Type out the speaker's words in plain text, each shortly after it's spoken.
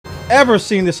ever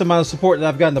seen this amount of support that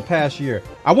I've gotten the past year.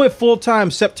 I went full-time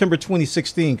September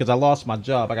 2016 because I lost my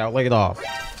job. I got laid off.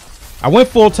 I went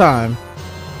full-time.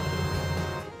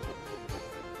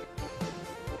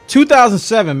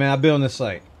 2007, man, I've been on this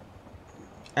site.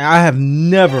 And I have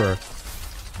never,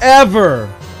 ever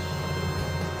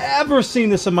seen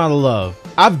this amount of love.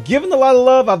 I've given a lot of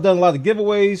love. I've done a lot of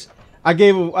giveaways. I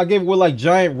gave away like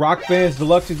giant Rock Bands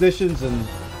deluxe editions, and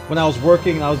when I was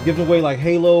working, I was giving away like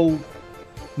Halo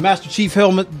Master Chief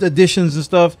helmet editions and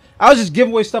stuff. I was just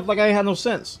giving away stuff like I ain't had no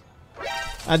sense.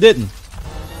 I didn't.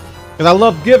 Because I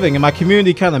love giving, and my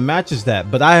community kind of matches that.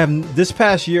 But I have, this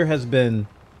past year has been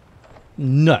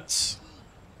nuts.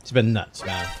 It's been nuts,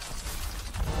 man.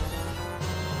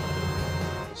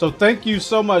 So thank you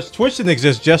so much. Twitch didn't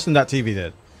exist, Justin.tv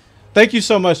did. Thank you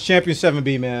so much, Champion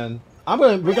 7B, man.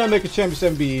 We're gonna make a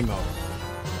Champion 7B emote.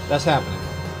 That's happening.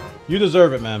 You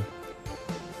deserve it, man.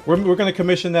 We're gonna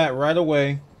commission that right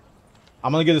away.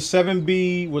 I'm gonna get a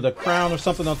 7B with a crown or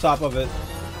something on top of it.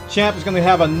 Champ is gonna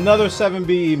have another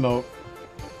 7B emote.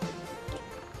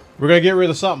 We're gonna get rid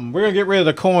of something. We're gonna get rid of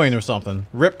the coin or something.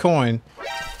 Rip coin.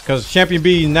 Because Champion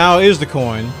B now is the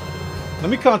coin. Let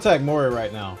me contact Mori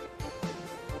right now.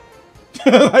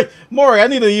 Like, Mori, I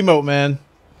need an emote, man.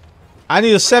 I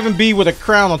need a 7B with a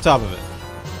crown on top of it.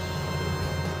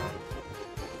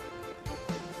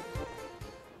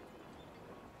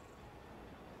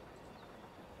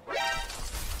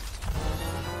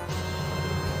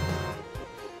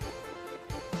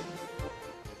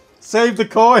 Save the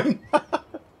coin.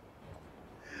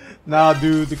 Nah,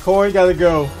 dude, the coin gotta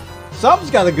go.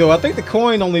 Something's gotta go. I think the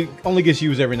coin only gets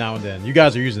used every now and then. You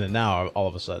guys are using it now all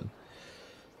of a sudden.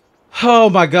 Oh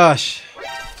my gosh.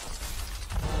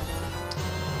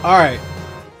 All right.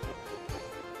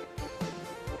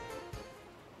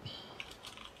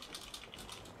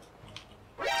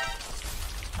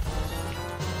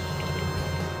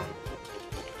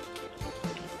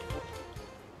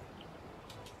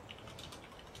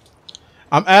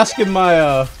 I'm asking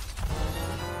my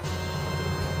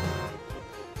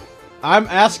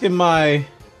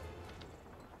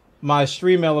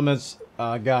Stream Elements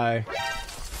guy,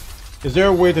 is there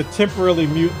a way to temporarily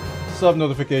mute sub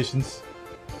notifications?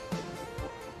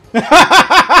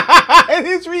 And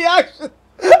his reaction.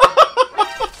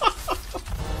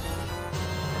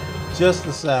 Just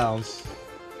the sounds,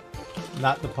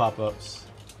 not the pop-ups.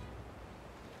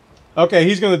 Okay,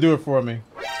 he's gonna do it for me.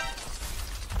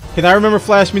 Can I remember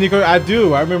Flash Media Coder? I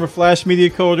do. I remember Flash Media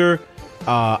Coder.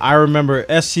 I remember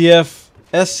SCF,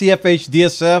 SCFH,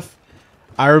 DSF.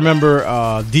 I remember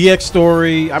DX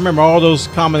Story. I remember all those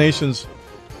combinations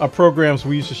of programs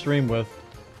we used to stream with.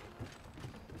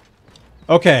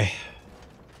 Okay.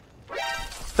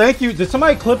 Thank you. Did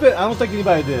somebody clip it? I don't think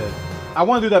anybody did. I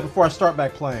want to do that before I start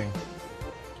back playing.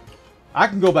 I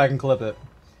can go back and clip it.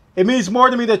 It means more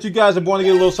to me that you guys are wanting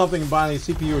to get a little something and buying a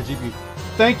CPU or GPU.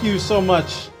 Thank you so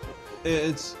much.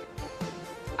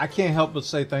 I can't help but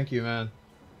say thank you, man.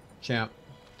 Champ.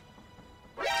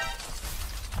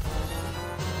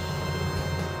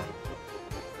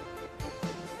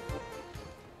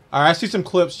 Alright, I see some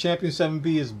clips. Champion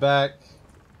 7B is back.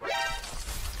 Let's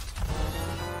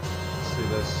see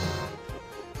this.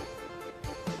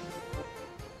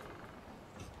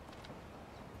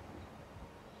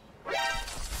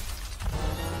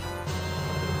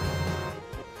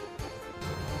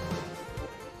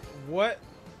 What?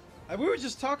 We were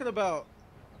just talking about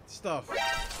stuff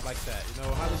like that, you know,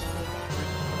 how does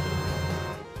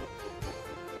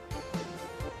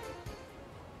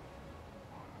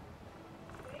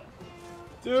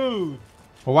Dude!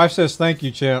 My wife says thank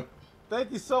you, champ.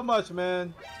 Thank you so much,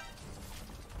 man.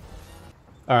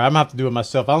 Alright, I'm gonna have to do it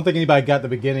myself. I don't think anybody got the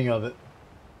beginning of it.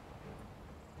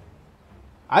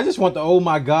 I just want the oh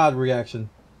my god reaction.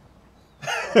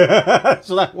 That's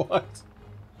what I want.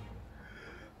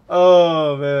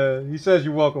 Oh, man. He says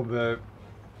you're welcome, babe.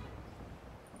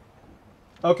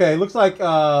 Okay, looks like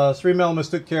Stream Elements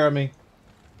took care of me.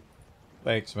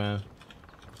 Thanks, man.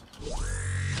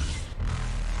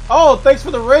 Oh, thanks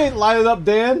for the raid. Light it up,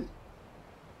 Dan.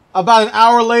 About an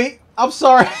hour late. I'm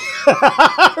sorry.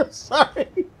 I'm sorry.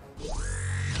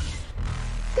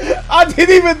 I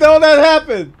didn't even know that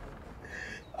happened.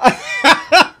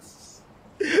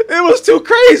 It was too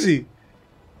crazy.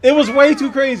 It was way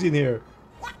too crazy in here.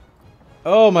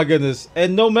 Oh my goodness.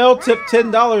 And Nomel tipped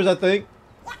 $10, I think.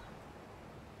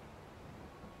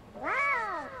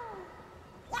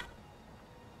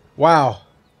 Wow.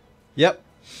 Yep.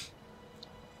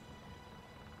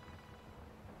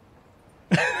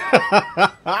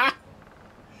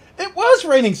 It was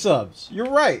raining subs. You're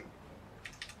right.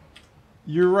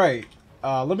 You're right.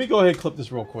 Let me go ahead and clip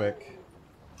this real quick.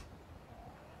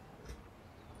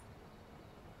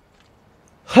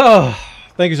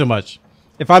 Thank you so much.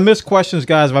 If I miss questions,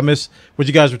 guys, if I miss what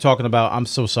you guys were talking about, I'm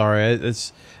so sorry.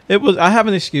 I have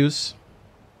an excuse.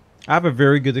 I have a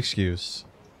very good excuse.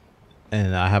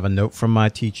 And I have a note from my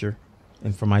teacher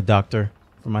and from my doctor,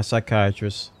 from my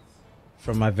psychiatrist,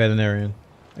 from my veterinarian.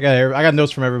 I got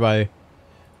notes from everybody.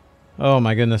 Oh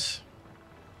my goodness.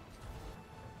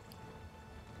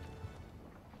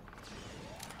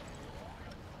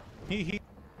 He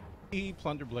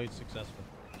plunder blade successful.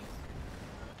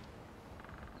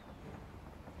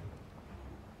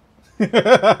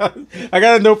 I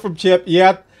got a note from Chip.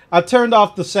 Yeah, I turned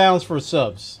off the sounds for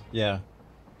subs. Yeah.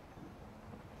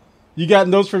 You got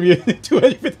notes from you.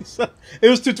 250 subs. It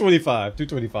was 225.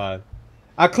 225.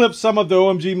 I clipped some of the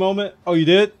OMG moment. Oh, you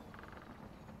did?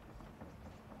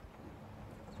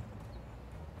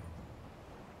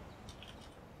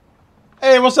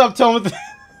 Hey, what's up, Tom?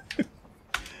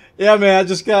 Yeah, man, I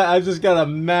just got a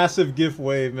massive gift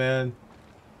wave, man.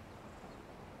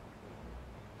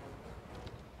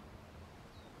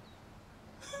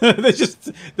 they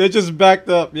just backed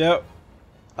up. Yep.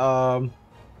 Oh.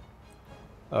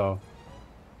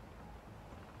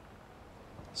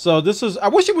 So this is. I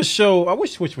wish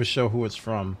Twitch would show who it's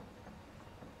from.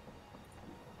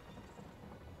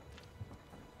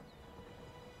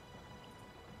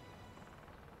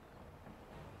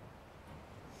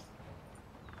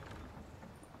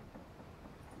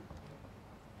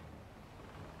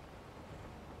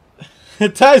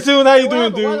 Typhoon, how you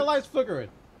doing, dude? Why the lights flickering?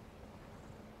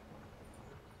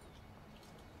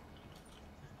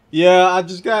 Yeah, I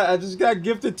just got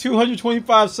gifted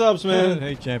 225 subs, man.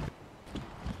 Hey, champion.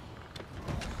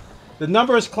 The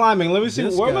number is climbing. Let me see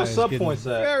where my sub points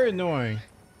at. Very annoying,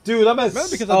 dude. I'm at.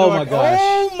 Oh my gosh!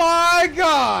 Oh my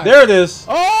god! There it is.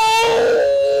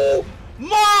 Oh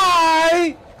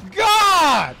my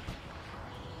god!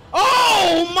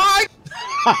 Oh my!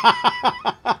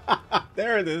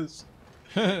 There it is.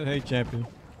 Hey, champion.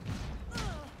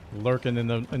 Lurking in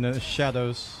the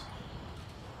shadows.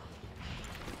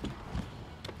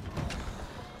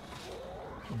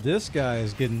 This guy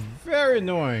is getting very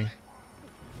annoying.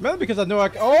 Mainly because I know I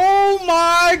can. Oh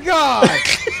my god!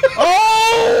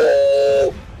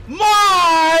 Oh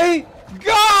my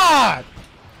god!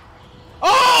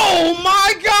 Oh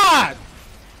my god!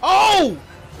 Oh!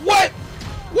 What?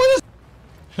 What is.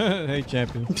 Hey,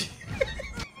 champion.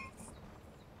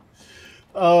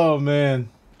 Oh man.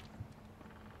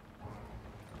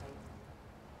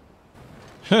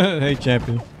 Hey,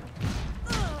 champion.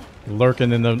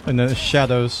 Lurking in the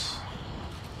shadows.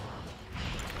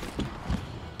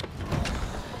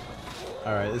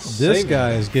 All right, this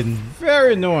guy is getting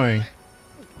very annoying.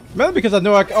 Mainly because I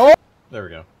know I can. Oh, there we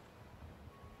go.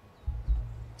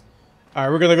 All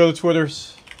right, we're gonna go to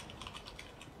Twitter's.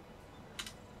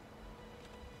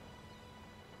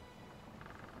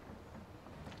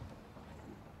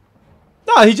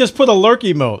 No, he just put a lurk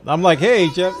emote. I'm like, hey,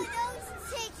 Jeff.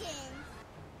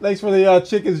 Thanks for the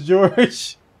chickens,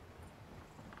 George.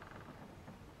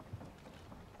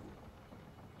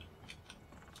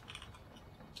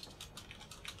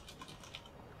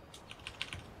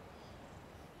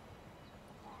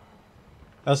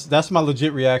 That's my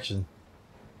legit reaction.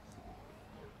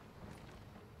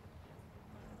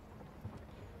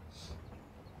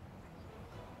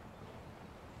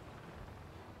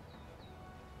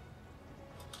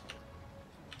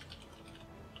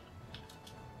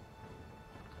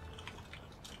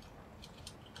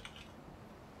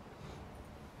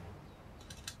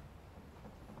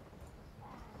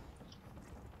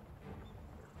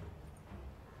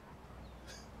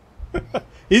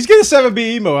 He's getting 7B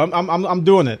emo. I'm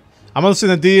doing it. I'm gonna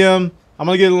send a DM. I'm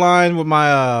gonna get in line with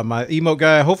my my emote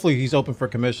guy. Hopefully he's open for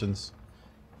commissions.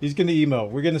 He's getting the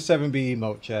emote. We're getting a 7B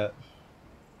emote, chat.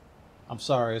 I'm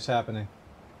sorry, it's happening.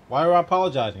 Why are I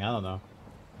apologizing? I don't know.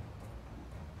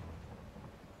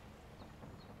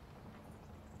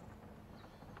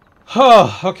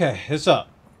 Oh, okay, it's up.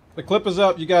 The clip is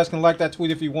up. You guys can like that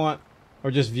tweet if you want,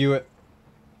 or just view it.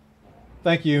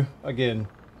 Thank you again.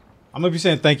 I'm gonna be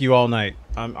saying thank you all night.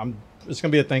 It's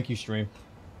gonna be a thank you stream.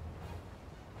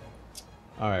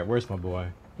 All right, where's my boy?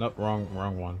 Nope,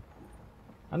 wrong one.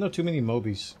 I know too many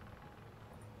Mobies.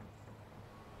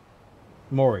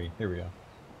 Mori, here we go.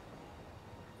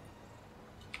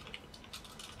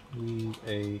 Leave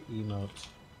a emote.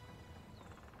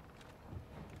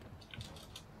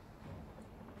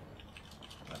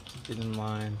 Get in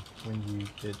line when you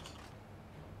get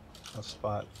a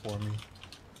spot for me.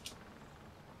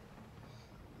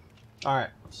 All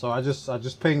right, so I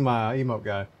just pinged my emote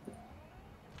guy.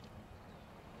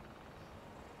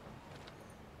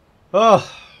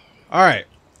 Oh, all right.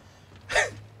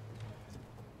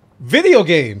 Video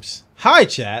games. Hi,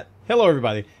 chat. Hello,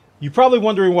 everybody. You're probably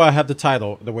wondering why I have the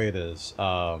title the way it is.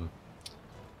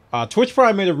 Twitch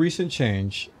Prime made a recent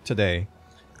change today.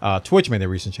 Twitch made a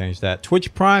recent change that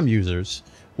Twitch Prime users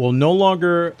will no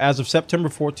longer, as of September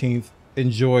 14th,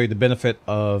 enjoy the benefit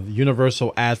of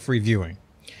universal ad-free viewing.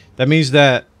 That means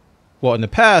that, well, in the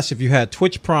past, if you had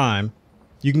Twitch Prime,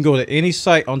 you can go to any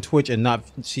site on Twitch and not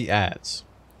see ads.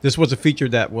 This was a feature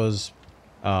that was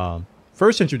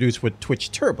first introduced with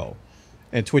Twitch Turbo,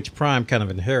 and Twitch Prime kind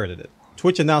of inherited it.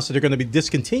 Twitch announced that they're going to be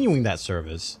discontinuing that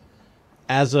service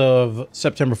as of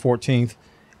September 14th.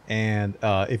 And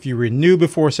if you renew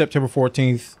before September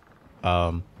 14th,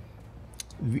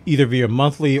 either via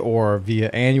monthly or via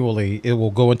annually, it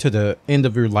will go into the end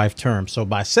of your life term. So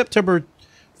by September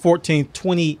 14th,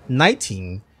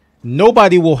 2019,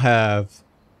 nobody will have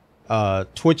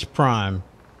Twitch Prime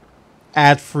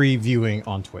ad-free viewing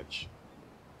on Twitch.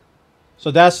 So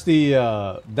that's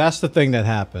the thing that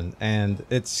happened, and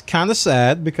it's kind of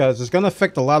sad because it's going to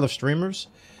affect a lot of streamers.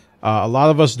 A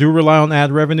lot of us do rely on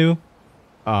ad revenue,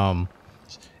 and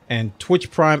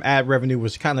Twitch Prime ad revenue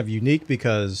was kind of unique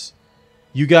because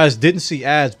you guys didn't see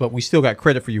ads, but we still got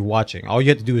credit for you watching. All you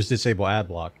had to do is disable ad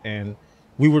block, and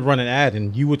we would run an ad,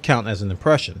 and you would count as an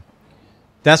impression.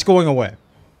 That's going away,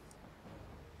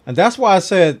 and that's why I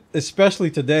said, especially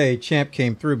today, Champ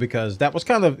came through because it was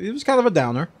kind of a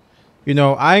downer. You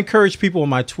know, I encourage people in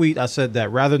my tweet. I said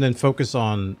that rather than focus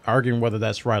on arguing whether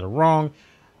that's right or wrong,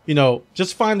 you know,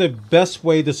 just find the best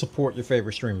way to support your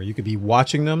favorite streamer. You could be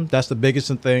watching them. That's the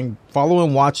biggest thing. Follow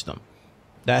and watch them.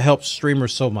 That helps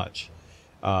streamers so much.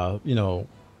 You know,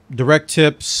 direct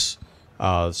tips,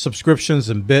 subscriptions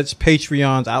and bits,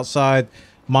 Patreons, outside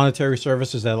monetary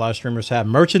services that a lot of streamers have.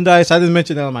 Merchandise. I didn't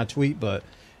mention that on my tweet, but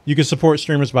you can support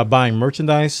streamers by buying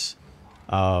merchandise.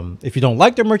 If you don't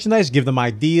like their merchandise, give them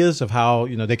ideas of how,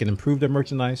 you know, they can improve their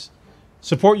merchandise.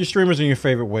 Support your streamers in your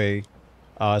favorite way.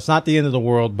 It's not the end of the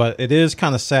world, but it is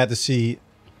kind of sad to see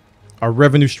a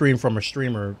revenue stream from a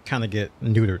streamer kind of get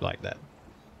neutered like that.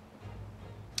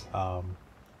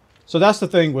 So that's the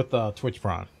thing with Twitch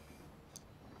Prime.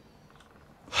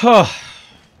 And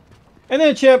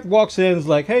then Champ walks in and is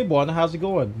like, "Hey, Bwana, how's it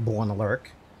going?" Bwana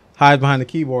lurk. Hide behind the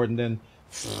keyboard and then...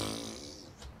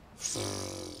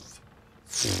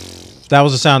 That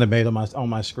was the sound it made on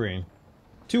my screen.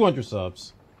 200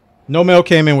 subs. No Mail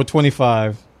came in with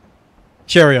 25.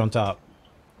 Cherry on top.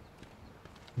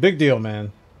 Big deal,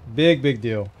 man. Big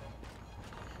deal.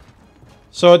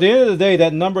 So at the end of the day,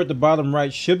 that number at the bottom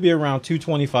right should be around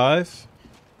 225.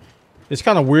 It's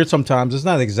kind of weird sometimes. It's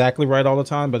not exactly right all the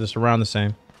time, but it's around the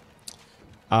same.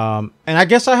 And I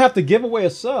guess I have to give away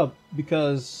a sub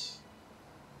because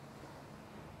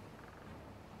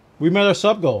we met our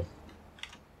sub goal.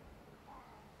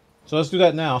 So let's do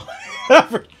that now.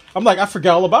 I'm like, I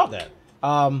forgot all about that.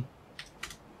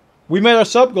 We made our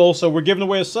sub goal, so we're giving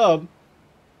away a sub.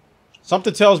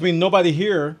 Something tells me nobody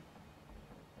here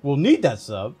will need that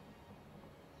sub.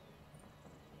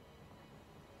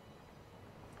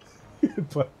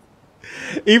 But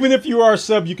even if you are a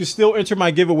sub, you can still enter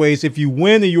my giveaways. If you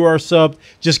win and you are a sub,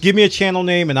 just give me a channel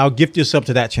name and I'll gift you a sub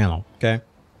to that channel. Okay?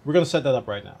 We're going to set that up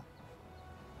right now.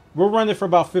 We'll run it for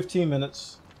about 15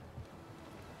 minutes.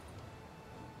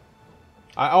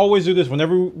 I always do this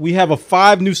whenever we have a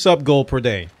 5 new sub goal per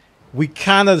day. We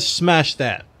kind of smashed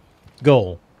that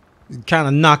goal. Kind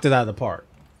of knocked it out of the park.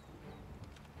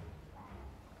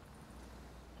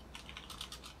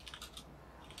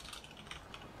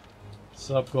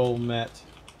 Sub goal met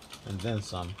and then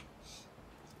some.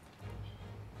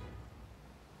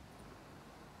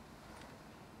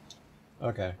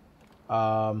 Okay.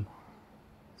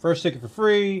 First ticket for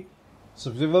free.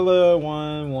 Subvilla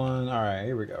 1. All right,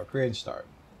 here we go. Create and start.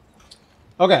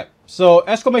 Okay, so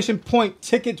exclamation point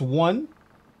ticket 1.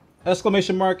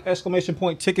 Exclamation mark, exclamation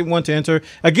point ticket 1 to enter.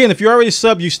 Again, if you're already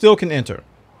sub, you still can enter.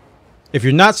 If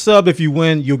you're not sub, if you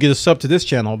win, you'll get a sub to this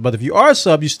channel. But if you are a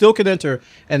sub, you still can enter.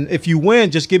 And if you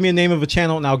win, just give me a name of a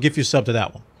channel and I'll give you a sub to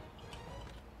that one.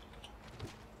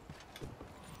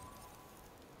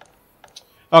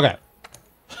 Okay.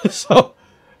 So,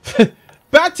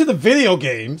 back to the video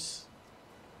games.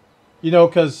 You know,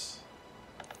 because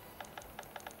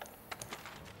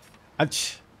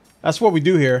that's what we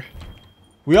do here.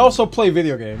 We also play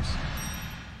video games.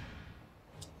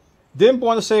 Didn't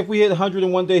Bwana say if we hit 100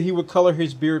 in one day, he would color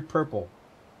his beard purple?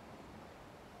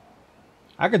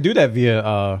 I could do that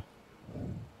via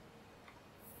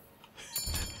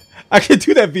I could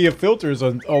do that via filters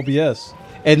on OBS,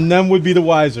 and none would be the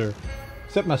wiser.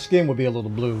 Except my skin would be a little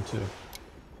blue too.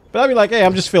 But I'd be like, hey,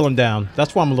 I'm just feeling down.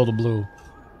 That's why I'm a little blue.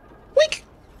 Wink,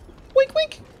 wink,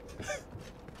 wink.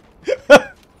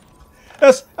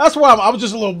 That's why I was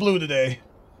just a little blue today.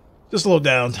 Just a little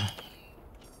down.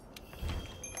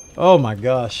 Oh my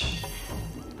gosh.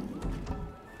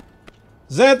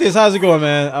 Xanthius, how's it going,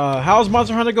 man? How's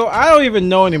Monster Hunter go? I don't even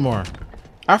know anymore.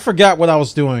 I forgot what I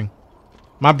was doing.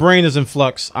 My brain is in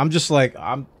flux. I'm just like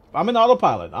I'm in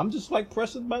autopilot. I'm just like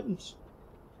pressing buttons.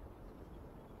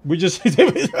 We're just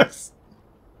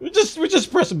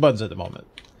pressing buttons at the moment.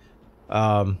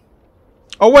 Oh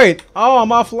wait. Oh, I'm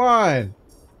offline.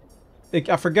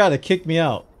 I forgot it kicked me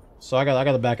out. So I got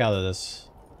to back out of this.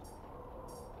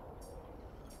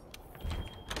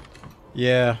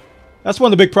 Yeah. That's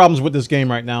one of the big problems with this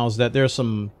game right now is that there's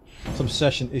some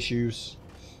session issues.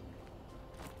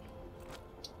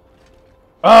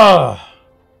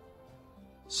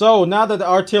 So now that the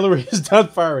artillery is done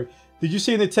firing, did you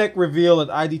see the tech reveal at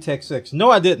ID Tech 6? No,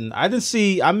 I didn't. I didn't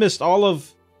see. I missed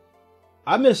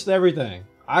everything.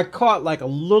 I caught like a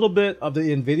little bit of the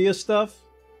Nvidia stuff.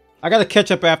 I got to catch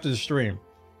up after the stream.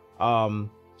 So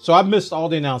I missed all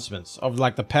the announcements of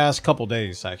like the past couple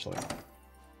days actually.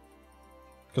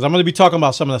 Because I'm going to be talking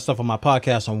about some of that stuff on my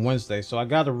podcast on Wednesday, so I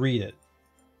got to read it.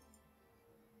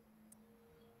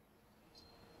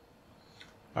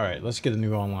 All right, let's get a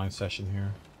new online session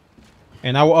here.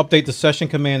 And I will update the session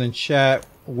command in chat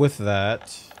with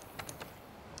that.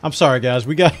 I'm sorry, guys.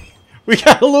 We got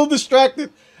a little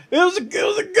distracted. It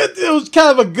was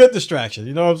kind of a good distraction.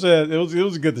 You know what I'm saying? It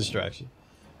was a good distraction.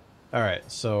 All right,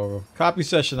 so copy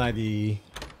session ID.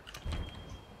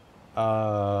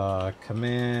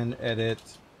 Command edit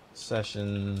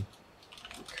session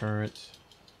current.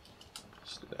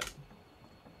 Let's do that.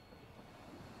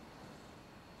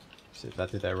 See if I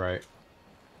did that right.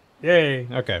 Yay.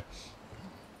 Okay.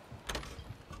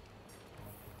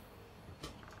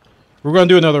 We're gonna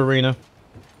do another arena.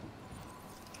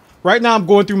 Right now I'm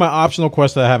going through my optional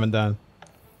quest that I haven't done.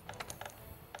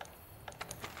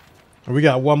 And we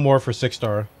got one more for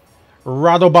 6-star.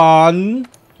 Radoban.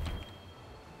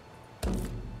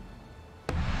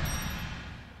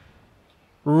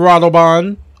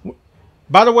 Radoban.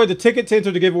 By the way, the ticket to enter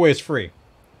the giveaway is free.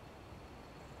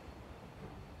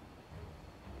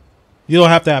 You don't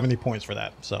have to have any points for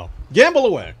that, so gamble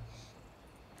away.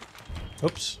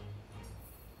 Oops.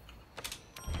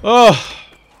 Oh.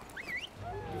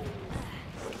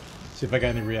 See if I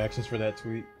got any reactions for that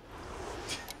tweet.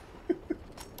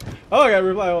 Oh, I got a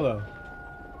reply. Hold on.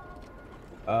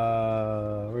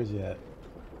 Where's he at?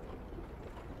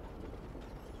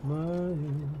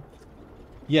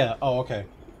 Yeah. Oh, okay.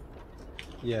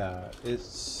 Yeah,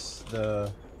 it's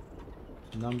the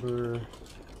number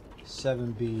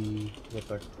 7B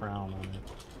with a crown on it.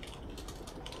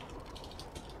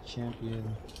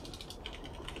 Champion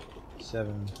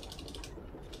 7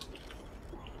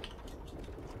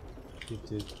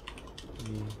 gifted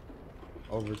me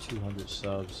over 200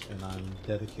 subs, and I'm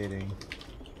dedicating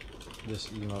this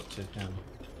emote to him.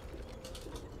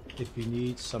 If you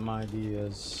need some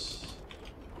ideas,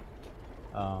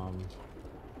 let's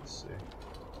see.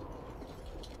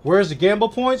 Where's the gamble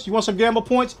points? You want some gamble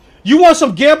points? You want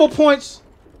some gamble points?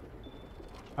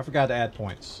 I forgot to add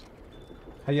points.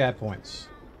 How do you add points?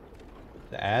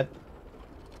 To add?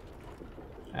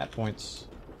 Add points.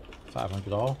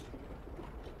 500 all.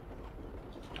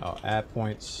 Oh, add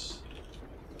points.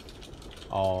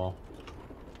 All.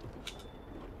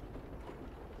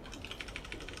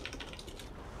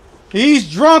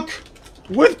 He's drunk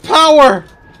with power.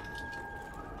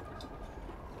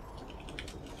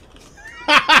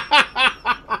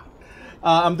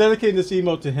 I'm dedicating this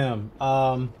emote to him.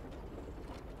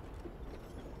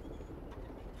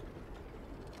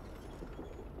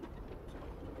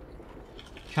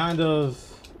 Kind of.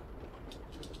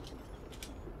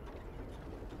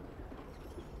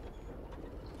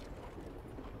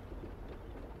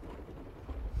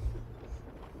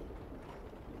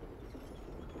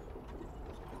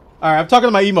 Alright, I'm talking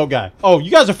to my emote guy. Oh,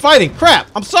 you guys are fighting. Crap.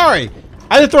 I'm sorry.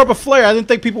 I didn't throw up a flare. I didn't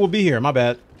think people would be here. My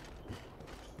bad.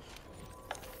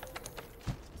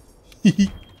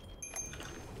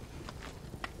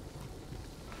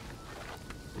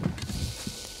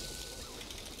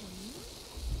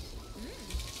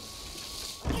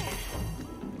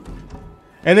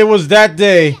 And it was that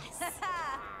day.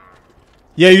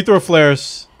 Yeah, you throw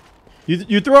flares.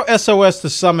 You throw SOS to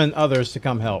summon others to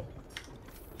come help.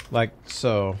 Like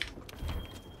so.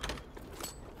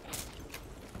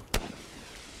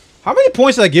 How many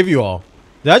points did I give you all?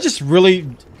 Did I just really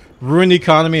ruin the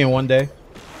economy in one day?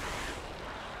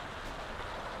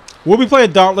 We'll be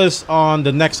playing Dauntless on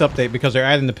the next update because they're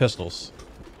adding the pistols.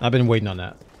 I've been waiting on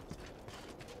that.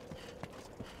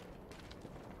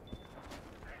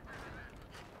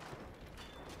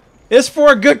 It's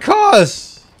for a good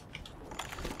cause.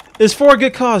 It's for a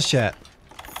good cause, chat.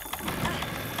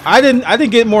 I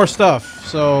didn't get more stuff,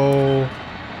 so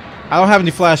I don't have any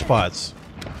flash pods.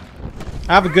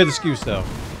 I have a good excuse though.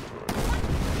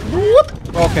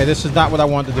 Whoop. Okay, this is not what I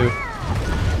wanted to do.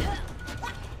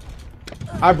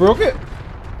 I broke it.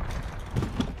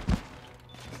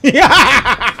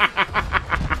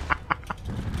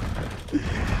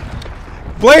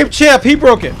 Blame Champ, he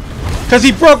broke it. Cause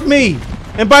he broke me.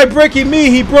 And by breaking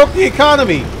me, he broke the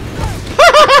economy.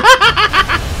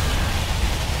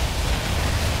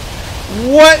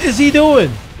 What is he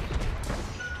doing?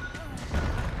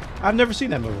 I've never seen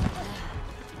that movie.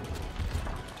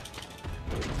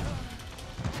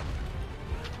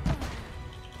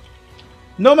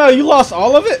 No, Mel, you lost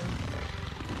all of it?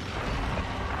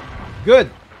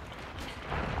 Good.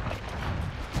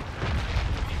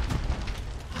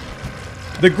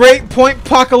 The great point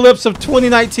apocalypse of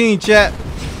 2019, chat.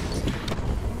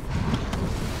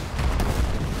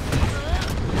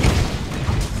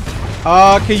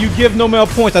 Can you give no mail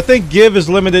points? I think give is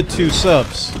limited to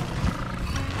subs.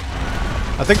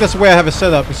 I think that's the way I have it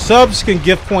set up. Subs can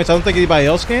give points. I don't think anybody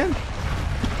else can.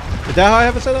 Is that how I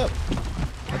have it set up?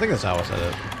 I think that's how I set it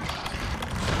up.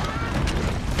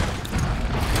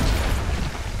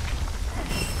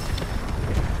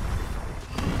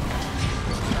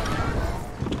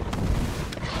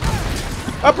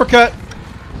 Uppercut.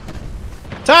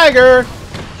 Tiger.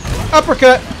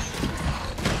 Uppercut.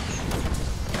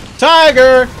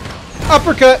 Tiger.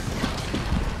 Uppercut.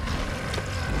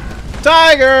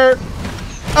 Tiger.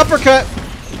 Uppercut.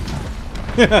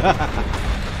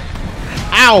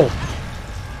 Ow.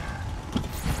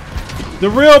 The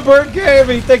real Bert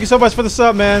Gavy. Thank you so much for the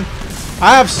sub, man.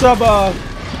 I have sub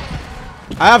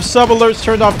alerts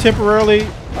turned off temporarily.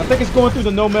 I think it's going through the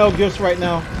no mail gifts right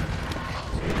now.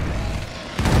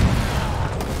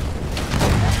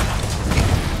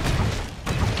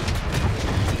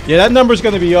 Yeah, that number's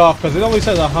going to be off because it only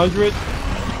says 100,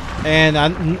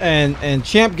 and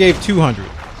Champ gave 200,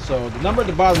 so the number at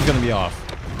the bottom is going to be off.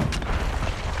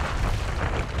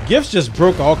 Gifts just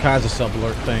broke all kinds of sub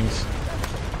alert things.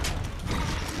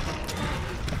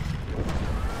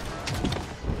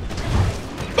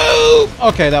 Boom!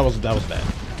 Okay, that was bad.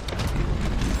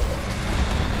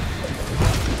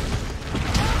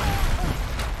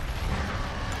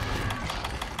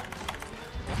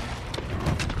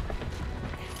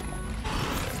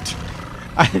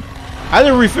 I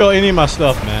didn't refill any of my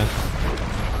stuff, man.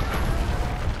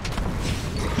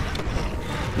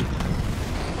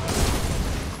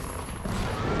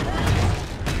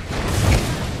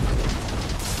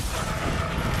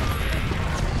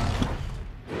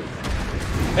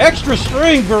 Extra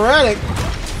string, Veratic.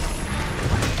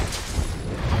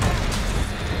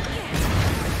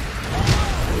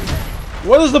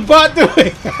 What is the bot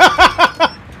doing?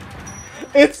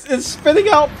 It's spitting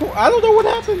out. I don't know what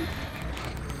happened.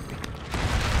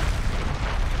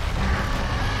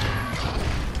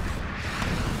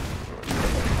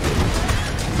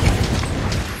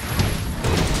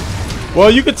 Well,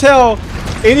 you could tell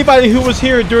anybody who was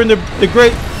here during the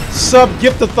great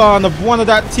sub-gift-a-thon of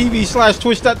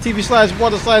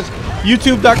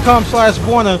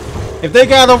Bwana.tv/twitch.tv/Bwana/YouTube.com/Bwana. If they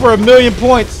got over 1 million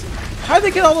points, how did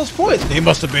they get all those points? They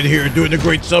must have been here during the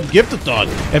great sub-gift-a-thon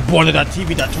at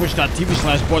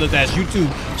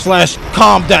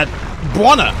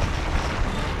Bwana.tv.twitch.tv/Bwana-YouTube/com.Bwana.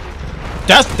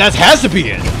 That has to be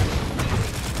it.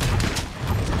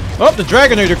 Oh, the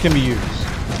Dragonator can be used.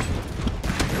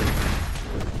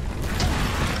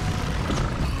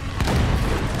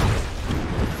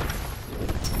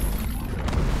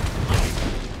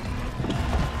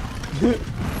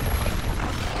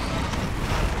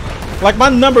 Like, my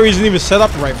number isn't even set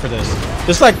up right for this.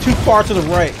 It's like too far to the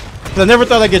right. Because I never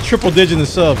thought I'd get triple digit in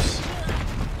subs.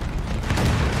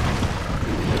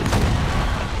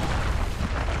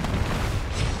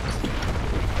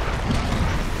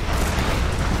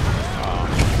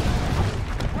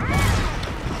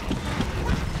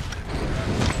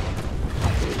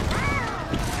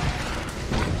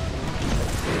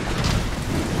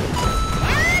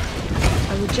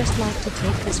 Just like to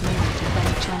take this moment to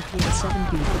thank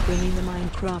Champion7B for bringing the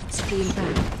Minecraft stream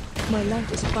back. My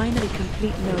life is finally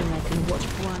complete knowing I can watch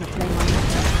Bwana play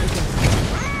Minecraft again.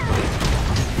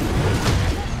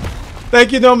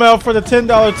 Thank you, Nomel, for the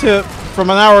 $10 tip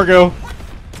from an hour ago.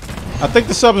 I think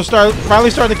the subs are finally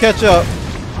starting to catch up.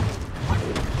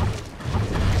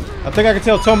 I think I can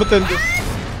tell Tomathan.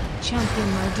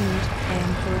 Champion, my dude, I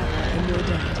am forever in your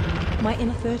debt. My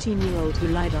inner 13-year-old who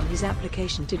lied on his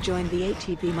application to join the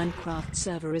ATB Minecraft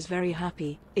server is very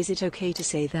happy. Is it okay to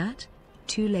say that?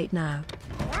 Too late now.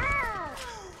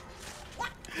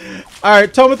 All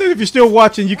right, Tomathan, if you're still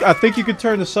watching, I think you can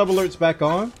turn the sub alerts back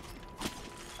on.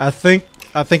 I think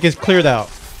it's cleared out.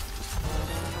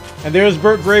 And there's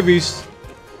Burt Gravies.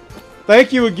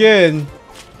 Thank you again,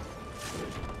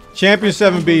 Champion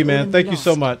 7B, man. Thank you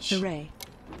so much. Hooray.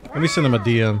 Let me send him a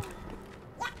DM.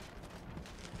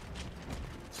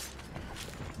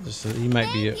 Just, he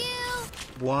might be it.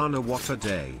 Bwana, what a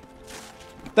day.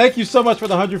 Thank you so much for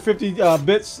the 150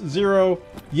 bits. Zero.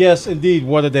 Yes, indeed.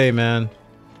 What a day, man.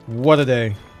 What a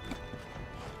day.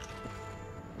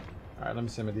 Alright, let me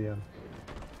send him a DM.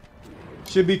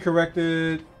 Should be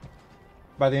corrected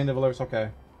by the end of alerts. Okay.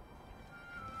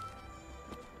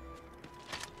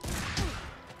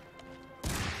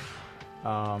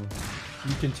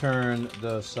 You can turn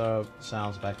the sub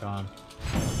sounds back on.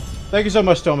 Thank you so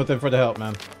much, Tomathan, for the help,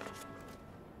 man.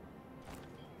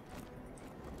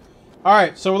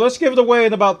 Alright, so let's give it away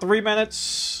in about 3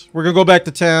 minutes. We're gonna go back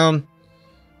to town.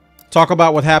 Talk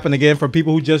about what happened again for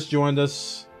people who just joined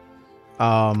us.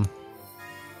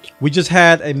 We just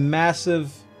had a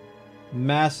massive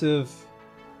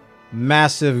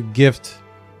gift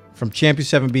from Champion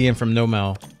 7B and from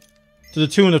Nomel to the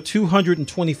tune of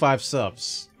 225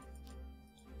 subs.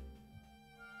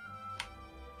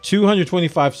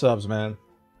 225 subs, man.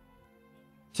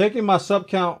 Taking my sub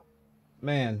count,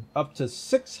 man, up to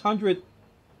 600.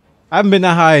 I haven't been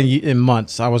that high in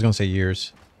months. I was gonna say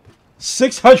years.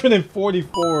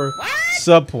 644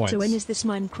 sub points. So when is this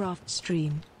Minecraft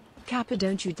stream? Kappa,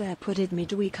 don't you dare put it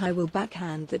midweek. I will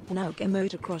backhand that Nauk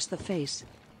emote across the face.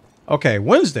 Okay,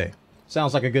 Wednesday.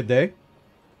 Sounds like a good day.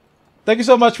 Thank you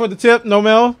so much for the tip,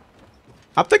 Nomel.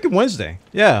 I'm thinking Wednesday.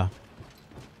 Yeah.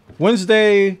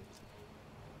 Wednesday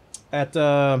at,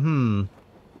 about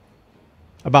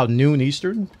noon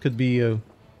Eastern. Could be, yeah.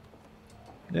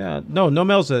 No,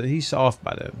 Nomel's, he's off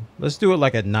by then. Let's do it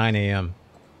like at 9 a.m.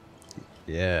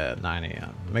 Yeah, 9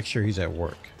 a.m. Make sure he's at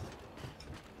work.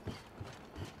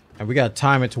 And we gotta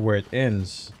time it to where it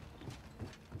ends.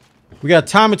 We gotta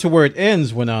time it to where it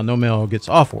ends when Nomel gets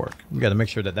off work. We gotta make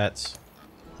sure that that's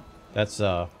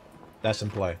in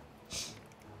play.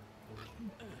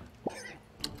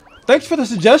 Thanks for the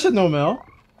suggestion, Nomel.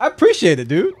 I appreciate it,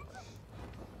 dude.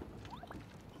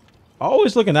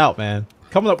 Always looking out, man.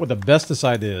 Coming up with the bestest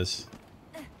ideas.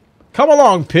 Come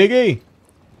along, piggy.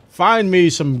 Find me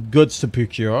some goods to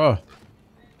procure.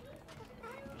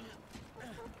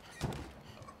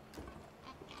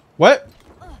 What?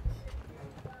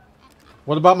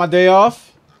 What about my day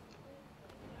off?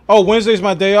 Oh, Wednesday's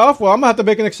my day off? Well, I'm gonna have to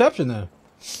make an exception then.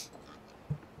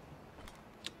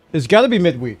 It's gotta be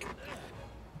midweek.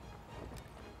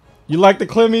 You like the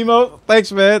Clem emote?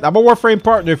 Thanks, man. I'm a Warframe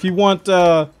partner. If you want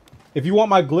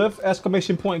my glyph,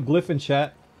 exclamation point glyph in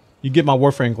chat, you get my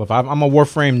Warframe glyph. I'm a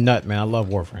Warframe nut, man. I love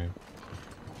Warframe.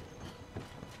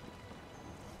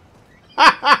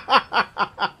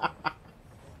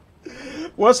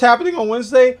 What's happening on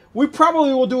Wednesday? We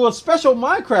probably will do a special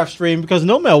Minecraft stream because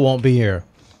Nomel won't be here.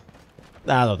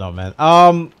 I don't know,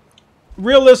 man.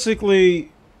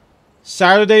 Realistically,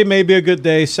 Saturday may be a good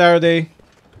day. Saturday,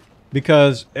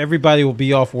 because everybody will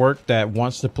be off work that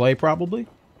wants to play, probably.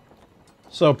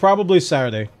 So probably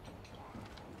Saturday.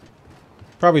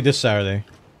 Probably this Saturday.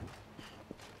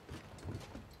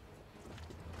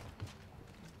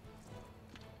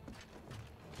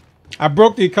 I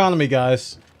broke the economy,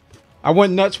 guys. I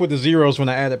went nuts with the zeros when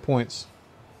I added points.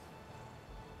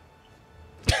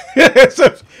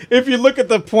 So if you look at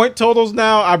the point totals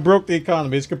now, I broke the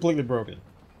economy. It's completely broken.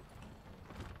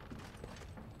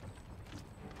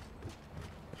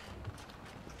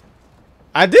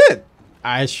 I did.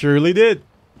 I surely did.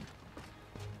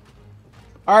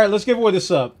 All right, let's give away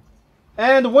this up.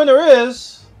 And the winner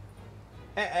is...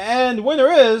 And the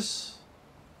winner is...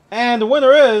 And the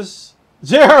winner is...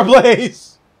 JR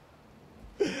Blaze.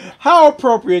 How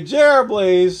appropriate. JR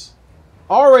Blaze.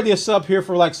 Already a sub here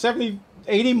for like 70,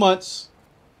 80 months.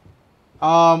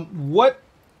 What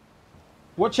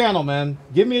channel, man?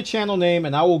 Give me a channel name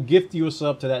and I will gift you a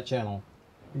sub to that channel.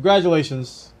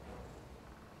 Congratulations.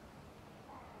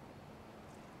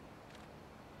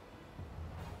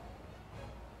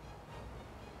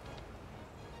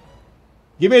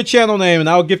 Give me a channel name and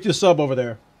I'll gift you a sub over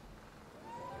there.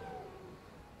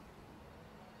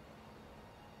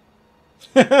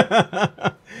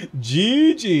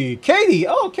 GG. Katie.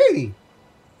 Oh, Katie.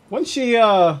 When she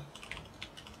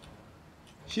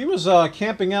was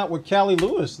camping out with Callie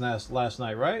Lewis last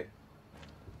night, right?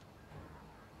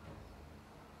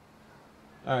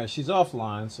 Alright, she's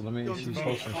offline, so let me... She's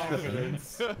hosting stripping.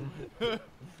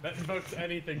 That invokes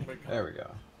anything but... There we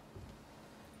go.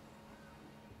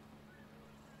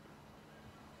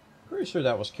 Pretty sure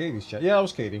that was Katie's chat. Yeah, that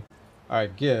was Katie.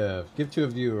 Alright, give. Give to a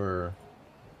viewer.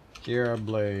 Kiera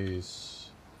Blaze.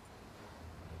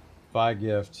 Buy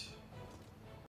gift.